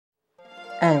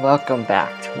and welcome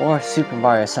back to more Super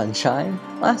Mario Sunshine.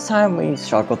 Last time we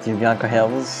struggled through Bianco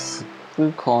Hills,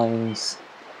 blue coins,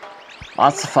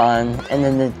 lots of fun, and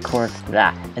then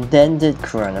did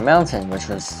Corona Mountain, which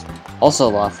was also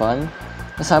a lot of fun.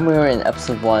 This time we were in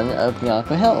episode 1 of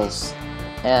Bianco Hills,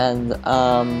 and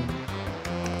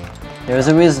there was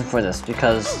a reason for this,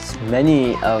 because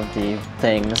many of the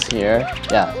things here,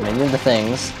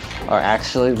 are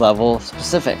actually level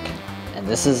specific, and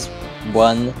this is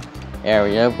one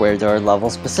area where there are level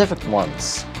specific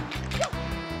ones.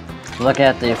 Look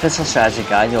at the official strategy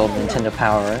guide, the old Nintendo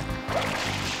Power,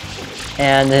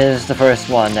 and it is the first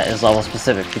one that is level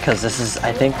specific, because this is,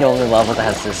 I think, the only level that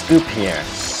has this goop here.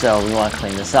 So we want to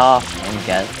clean this off and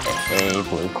get a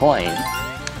blue coin.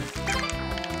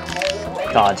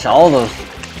 Dodge all those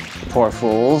poor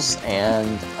fools,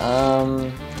 and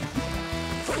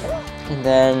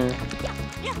then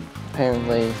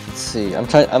apparently, let's see,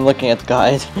 I'm looking at the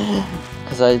guide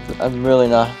because I'm really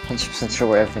not 100% sure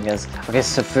where everything is. Okay,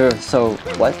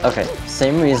 okay,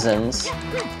 same reasons.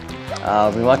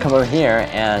 We want to come over here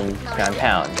and ground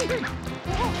pound.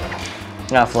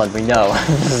 Not flood, we know.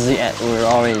 This is the end. We're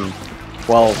already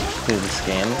well through this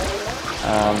game.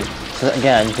 So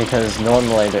again, because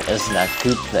normally there isn't that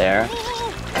goop there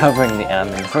covering the M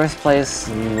in the first place,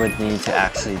 you would need to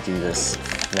actually do this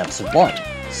in episode 1.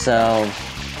 So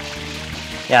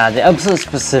yeah, the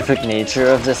episode-specific nature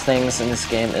of these things in this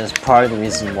game is part of the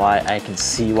reason why I can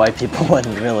see why people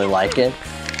wouldn't really like it.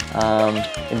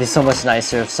 It'd be so much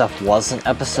nicer if stuff wasn't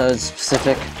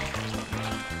episode-specific.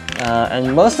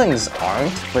 And most things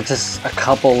aren't, but just a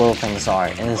couple little things are,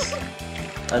 and it's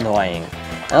annoying.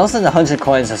 And also the 100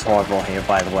 coins is horrible here,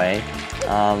 by the way.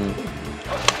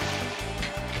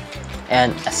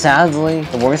 And sadly,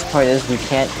 the worst part is we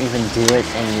can't even do it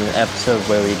in the episode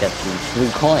where we get the blue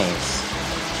coins.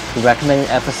 The recommended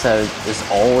episode has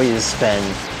always been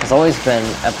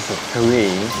episode 3,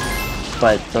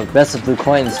 but the rest of the blue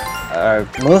coins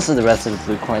most of the rest of the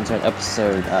blue coins are in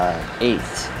episode 8.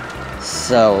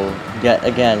 So yet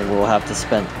again, we'll have to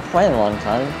spend quite a long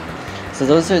time. So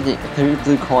those are the 3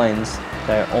 blue coins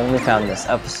that are only found in this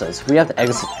episode. So we have to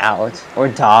exit out or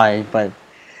die, but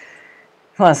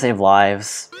we want to save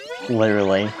lives,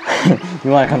 literally.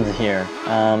 We want to come to here.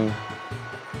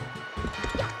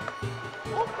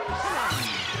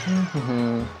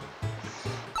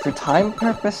 For time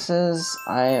purposes,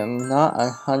 I am not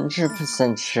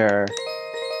 100% sure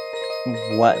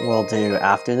what we'll do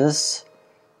after this.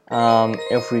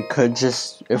 If we should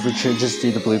just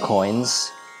do the blue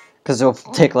coins, because it'll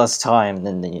take less time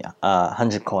than the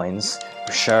 100 coins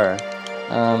for sure.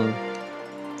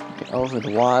 Get over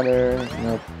the water.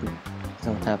 Nope, we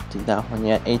don't have to do that one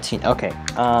yet. 18. Okay.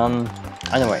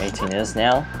 I know where 18 is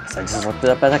now, because I just looked it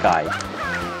up at a guide.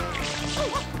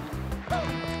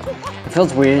 It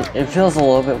feels weird. It feels a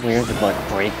little bit weird to like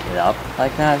break it up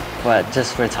like that, but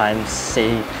just for time's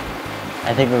sake,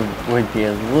 I think it would be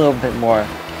a little bit more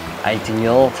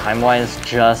ideal time-wise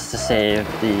just to save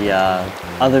the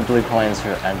other blue coins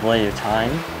for a later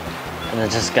time, and then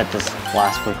just get this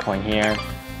last blue coin here,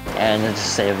 and then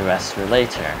just save the rest for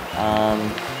later.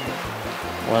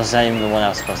 Was that even the one I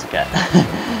was supposed to get?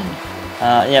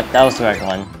 Yep, that was the right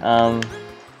one.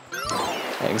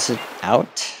 Exit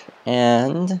out,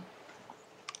 and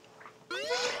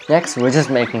next, we're just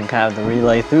making kind of the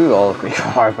relay through all of Ricco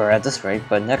Harbor at this rate,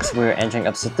 but next we're entering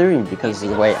episode 3 because of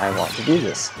the way I want to do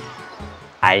this.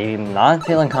 I'm not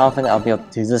feeling confident I'll be able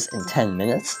to do this in 10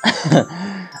 minutes.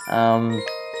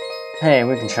 Hey,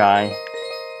 we can try.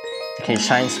 Okay,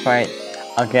 Shine Sprite.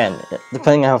 Again,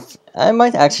 depending on how... I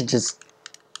might actually just...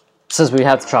 Since we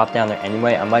have to drop down there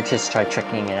anyway, I might just try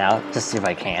tricking it out, just see if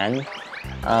I can.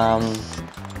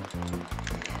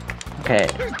 Okay,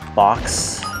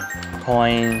 box.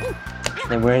 Coin.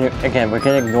 Then we're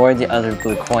gonna ignore the other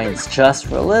blue coins just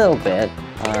for a little bit.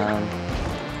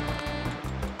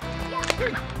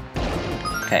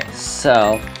 Okay,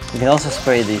 so you can also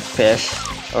spray the fish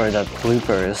or the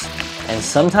bloopers, and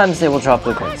sometimes they will drop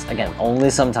blue coins. Again,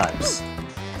 only sometimes.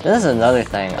 This is another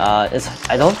thing. I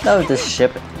don't know if this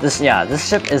ship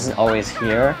isn't always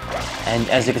here, and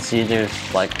as you can see, there's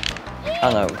like, I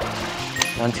don't know.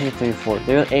 1, 2, 3, 4.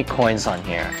 There are 8 coins on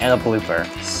here, and a blooper.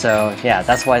 So yeah,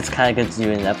 that's why it's kind of good to do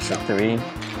in episode 3,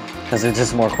 because there's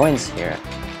just more coins here.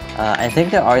 I think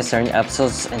there are certain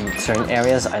episodes in certain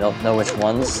areas, I don't know which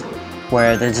ones,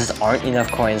 where there just aren't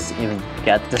enough coins to even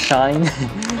get the shine,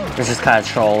 which is kind of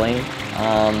trolling.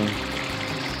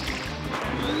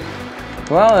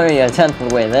 We're already a tenth of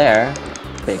the way there.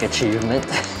 Big achievement.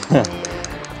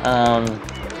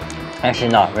 Actually,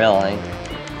 not really.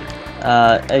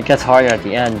 It gets harder at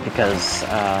the end because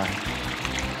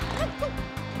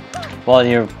while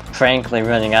you're frankly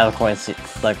running out of coins,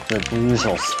 like the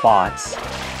usual spots.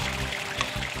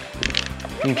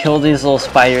 You can kill these little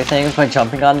spider things by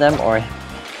jumping on them or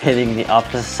hitting the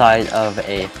opposite side of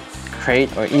a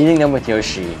crate or eating them with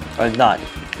Yoshi. Or not,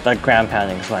 like ground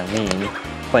pounding is what I mean.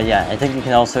 But yeah, I think you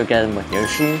can also get them with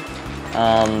Yoshi.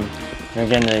 You're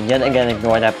gonna yet again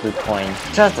ignore that blue coin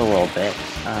just a little bit.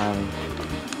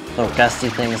 Little gusty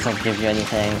things don't give you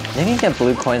anything. I think you get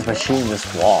blue coins by shooting this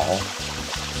wall.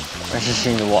 Or just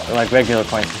shooting the wall, like regular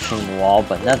coins for shooting the wall,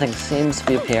 but nothing seems to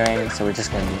be appearing, so we're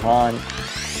just gonna move on.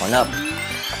 One up.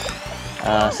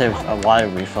 Save a water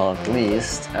refill at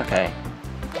least. Okay.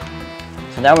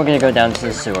 So now we're gonna go down to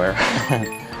the sewer.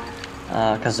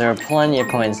 Because there are plenty of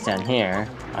coins down here.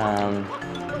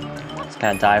 Just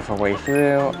gotta dive our way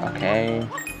through. Okay.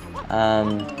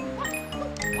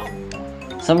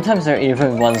 Sometimes there are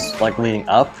even ones like leading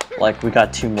up. Like we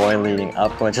got 2 more leading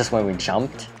up, but just when we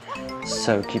jumped.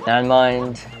 So keep that in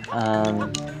mind.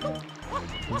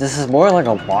 This is more like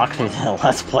a walkthrough than a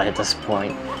let's play at this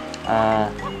point.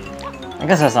 I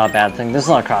guess that's not a bad thing. There's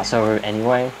a lot of crossover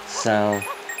anyway, so...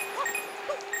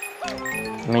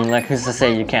 I mean, like, who's to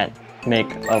say you can't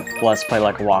make a let's play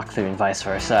like a walkthrough and vice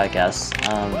versa, I guess.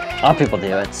 A lot of people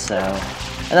do it, so...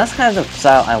 And that's kind of the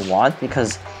style I want,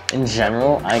 because in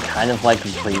general, I kind of like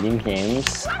completing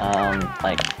games,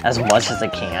 like, as much as I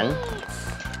can.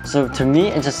 So to me,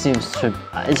 it just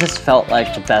felt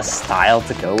like the best style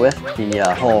to go with,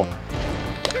 the whole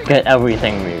get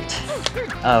everything route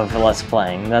of Let's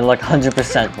Playing. They're like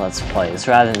 100% Let's Plays,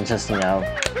 rather than just, you know,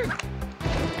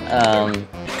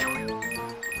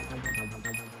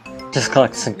 just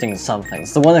collecting some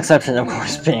things. The one exception, of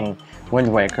course, being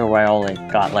Wind Waker, where I only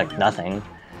got, like, nothing.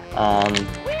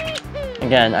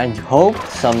 Again, I hope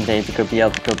someday to be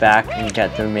able to go back and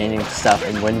get the remaining stuff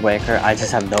in Wind Waker. I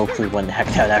just have no clue when the heck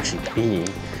that would actually be,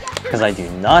 because I do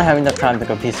not have enough time to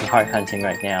go piece of heart hunting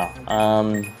right now.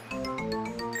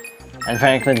 And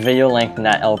frankly, the video length in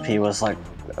that LP was like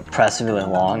oppressively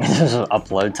long in terms of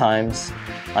upload times.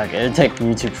 Like, it would take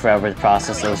YouTube forever to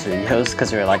process those videos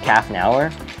because they're like half an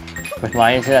hour. With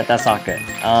my internet, that's not good.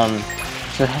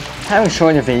 So having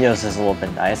shorter videos is a little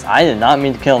bit nice. I did not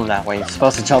mean to kill them that way. You're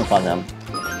supposed to jump on them.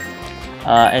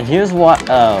 And here's what.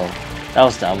 Oh, that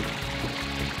was dumb.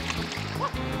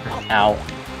 Ow.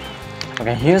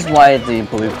 Okay, here's why the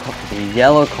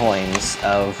yellow coins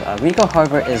of Ricco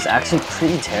Harbor is actually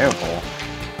pretty terrible.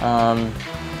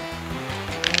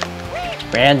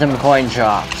 Random coin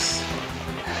drops.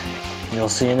 You'll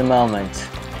see in a moment.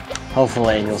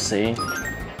 Hopefully you'll see.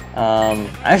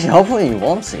 Actually, hopefully you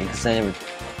won't see, because then it would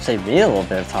save me a little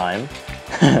bit of time.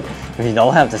 If you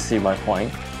don't have to see my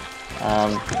point.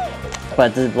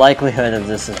 But the likelihood of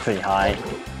this is pretty high.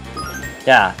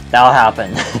 Yeah, that'll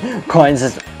happen. Coins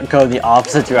just go the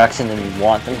opposite direction than you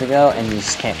want them to go, and you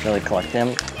just can't really collect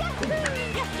them.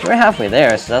 We're halfway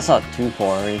there, so that's not too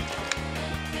worried.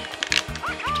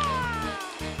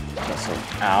 Okay, so,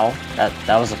 ow.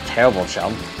 That was a terrible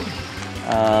jump.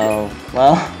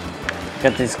 Well,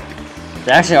 got these...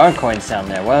 There actually are coins down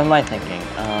there. What am I thinking?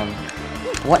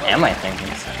 What am I thinking?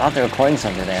 I thought there were coins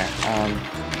under there.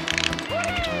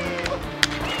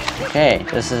 Okay,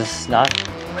 this is not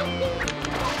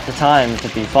the time to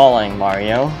be falling,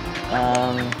 Mario.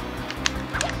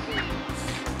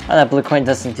 Oh, that blue coin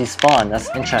doesn't despawn. That's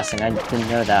interesting. I didn't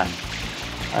know that.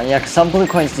 Yeah, cause some blue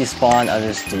coins despawn,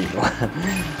 others do.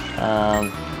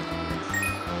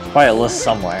 Probably a list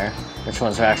somewhere. Which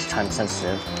ones are actually time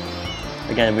sensitive.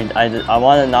 Again, I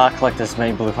want to not collect as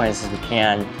many blue coins as we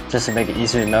can, just to make it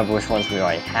easier to remember which ones we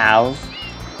already have.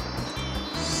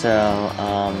 So,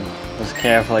 just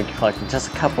carefully collecting just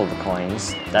a couple of the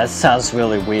coins. That sounds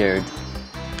really weird.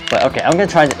 But okay, I'm gonna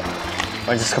try to...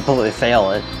 Or just completely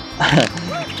fail it.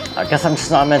 I guess I'm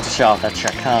just not meant to show off that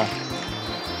trick, huh?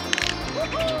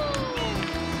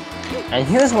 And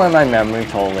here's where my memory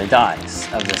totally dies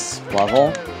of this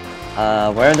level.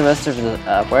 Where are the rest of the...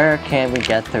 where can we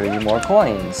get 30 more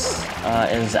coins?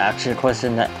 Is actually a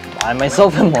question that I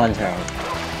myself am wondering.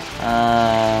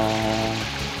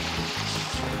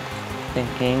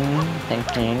 Thinking.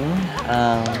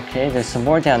 Okay, there's some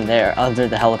more down there under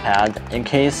the helipad. In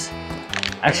case...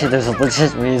 Actually, there's a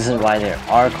legit reason why there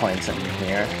are coins under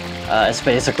here. It's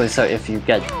basically so if you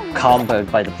get comboed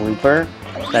by the blooper,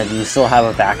 that you still have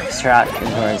a backup strat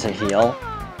in order to heal.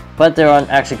 But there aren't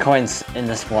actually coins in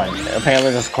this one.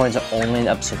 Apparently those coins are only in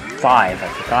episode 5, I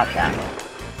forgot that.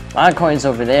 A lot of coins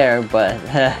over there, but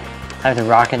having to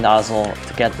rocket nozzle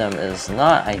to get them is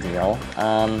not ideal.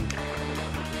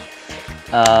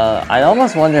 I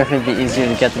almost wonder if it'd be easier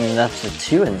to get them in episode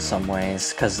 2 in some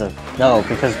ways, because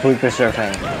blooper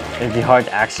surfing, it'd be hard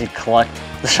to actually collect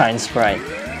the shine sprite,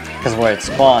 because where it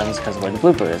spawns, because where the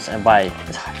blooper is, and by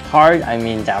hard, I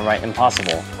mean downright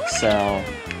impossible, so...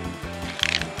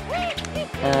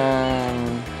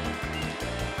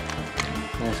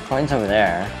 there's coins over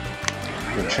there.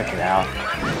 We can check it out.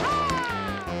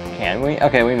 Can we?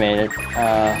 Okay, we made it.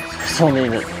 We still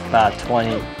need about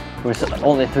 20. We're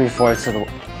only 3/4 of the...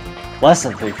 less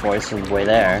than 3/4 of the way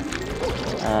there.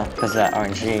 Because of that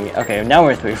RNG. Okay, now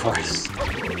we're 3/4.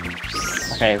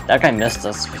 Okay, that guy missed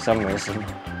us for some reason.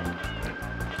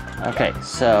 Okay,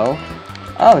 so...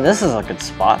 oh, this is a good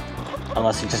spot.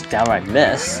 Unless you just downright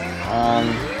miss.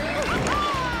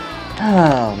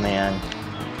 Oh, man.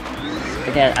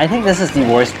 Again, I think this is the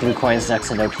worst blue coins next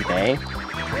to Noki Bay.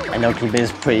 And Noki Bay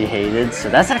is pretty hated, so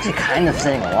that's actually kind of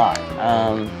saying a lot.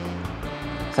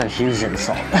 It's a huge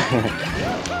insult.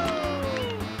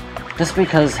 Just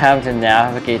because having to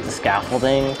navigate the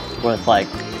scaffolding with, like,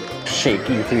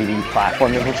 shaky 3D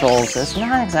platforming controls is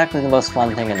not exactly the most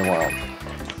fun thing in the world.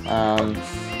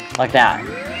 Like that.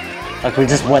 Like, we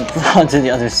just went onto the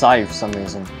other side for some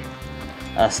reason.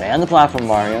 Stay on the platform,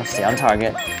 Mario. Stay on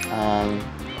target.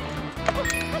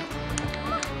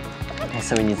 Okay,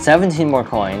 so we need 17 more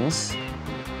coins.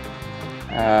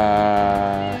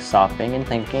 Stopping and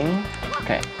thinking.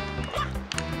 Okay.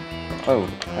 Oh.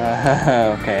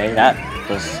 Okay, that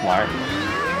was smart.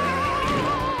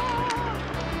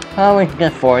 Well, we can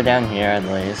get 4 down here at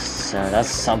least, so that's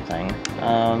something.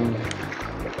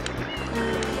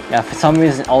 Yeah, for some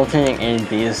reason, alternating A and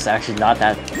B is actually not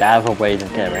that bad of a way to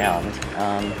get around.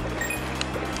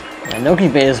 Yeah, Noki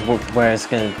Bay is where it's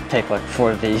gonna take like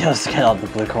 4 videos to get all the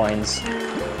blue coins.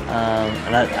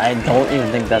 And I don't even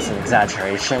think that's an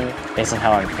exaggeration, based on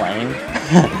how I'm playing.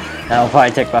 That'll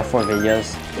probably take about 4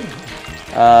 videos.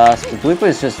 So the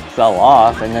bloopers just fell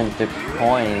off, and then the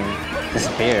coin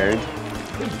disappeared.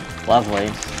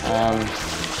 Lovely.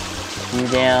 You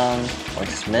down, or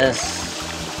just miss.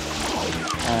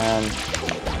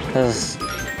 Because,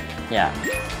 yeah,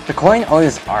 the coin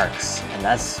always arcs, and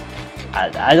that's,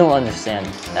 I don't understand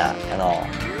that at all.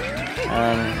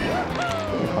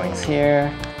 The coin's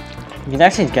here. You can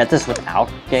actually get this without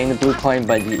getting the blue coin,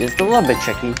 but it's a little bit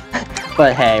tricky.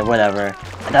 But hey, whatever.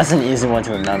 That's an easy one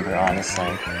to remember,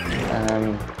 honestly.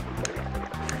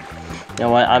 You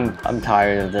know what? I'm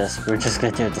tired of this. We're just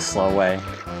gonna do it the slow way.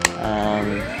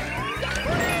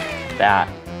 That.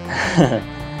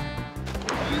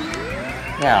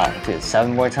 Yeah, do it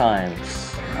 7 more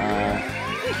times.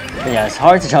 But yeah, it's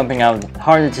harder to jump out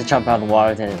of the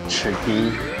water than it should be.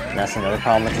 And that's another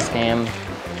problem with this game.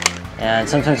 And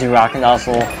sometimes you rock and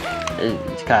nozzle,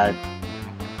 it kind of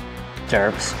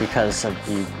derps because of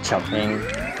the jumping.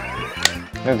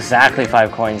 There are exactly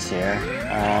 5 coins here.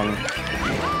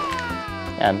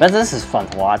 Yeah, I bet this is fun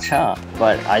to watch, huh?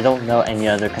 But I don't know any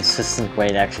other consistent way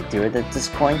to actually do it at this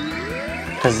point.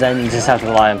 Because then you just have to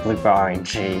rely on blooper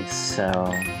RNG,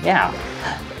 so yeah.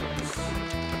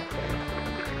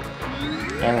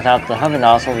 And without the hover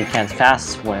nozzle, we can't fast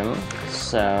swim,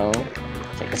 so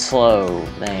take it slow,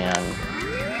 man.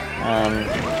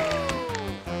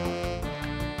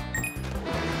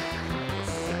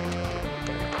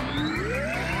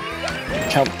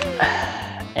 Jump.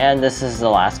 And this is the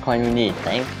last coin we need,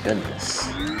 thank goodness.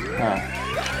 Huh.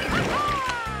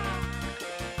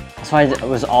 That's why I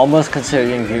was almost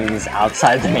considering doing these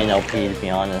outside the main LP, to be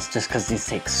honest, just because these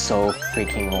take so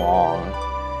freaking long.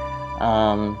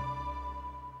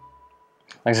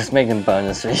 Like just making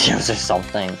bonus videos or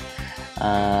something.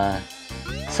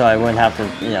 So I wouldn't have to,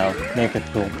 you know, make it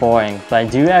feel boring. But I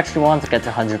do actually want to get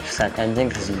to 100% ending,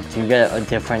 because you do get a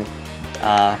different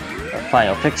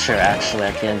final picture actually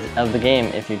at the end of the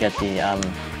game if you get the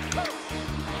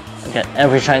get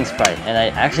every shine sprite. And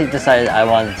I actually decided I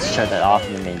wanted to show that off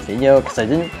in the main video, because I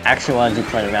didn't actually want to do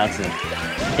playing around to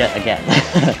get again.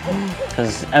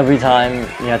 Because every time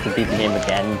you have to beat the game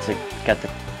again to get the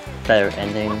better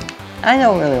ending. I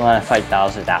don't really want to fight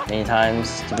Bowser that many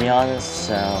times, to be honest,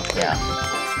 so yeah.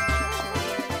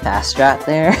 Fast strat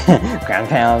there. Ground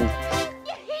pound.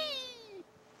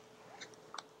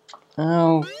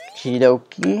 Okie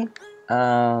dokie.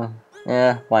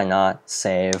 Yeah, why not?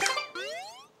 Save.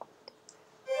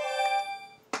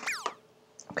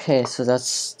 Okay, so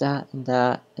that's that and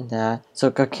that and that.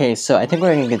 So, okay, so I think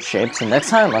we're in good shape. So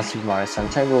next time on Super Mario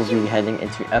Sunshine, we'll be heading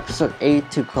into episode 8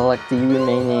 to collect the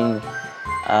remaining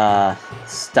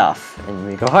stuff in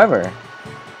Ricco Harbor.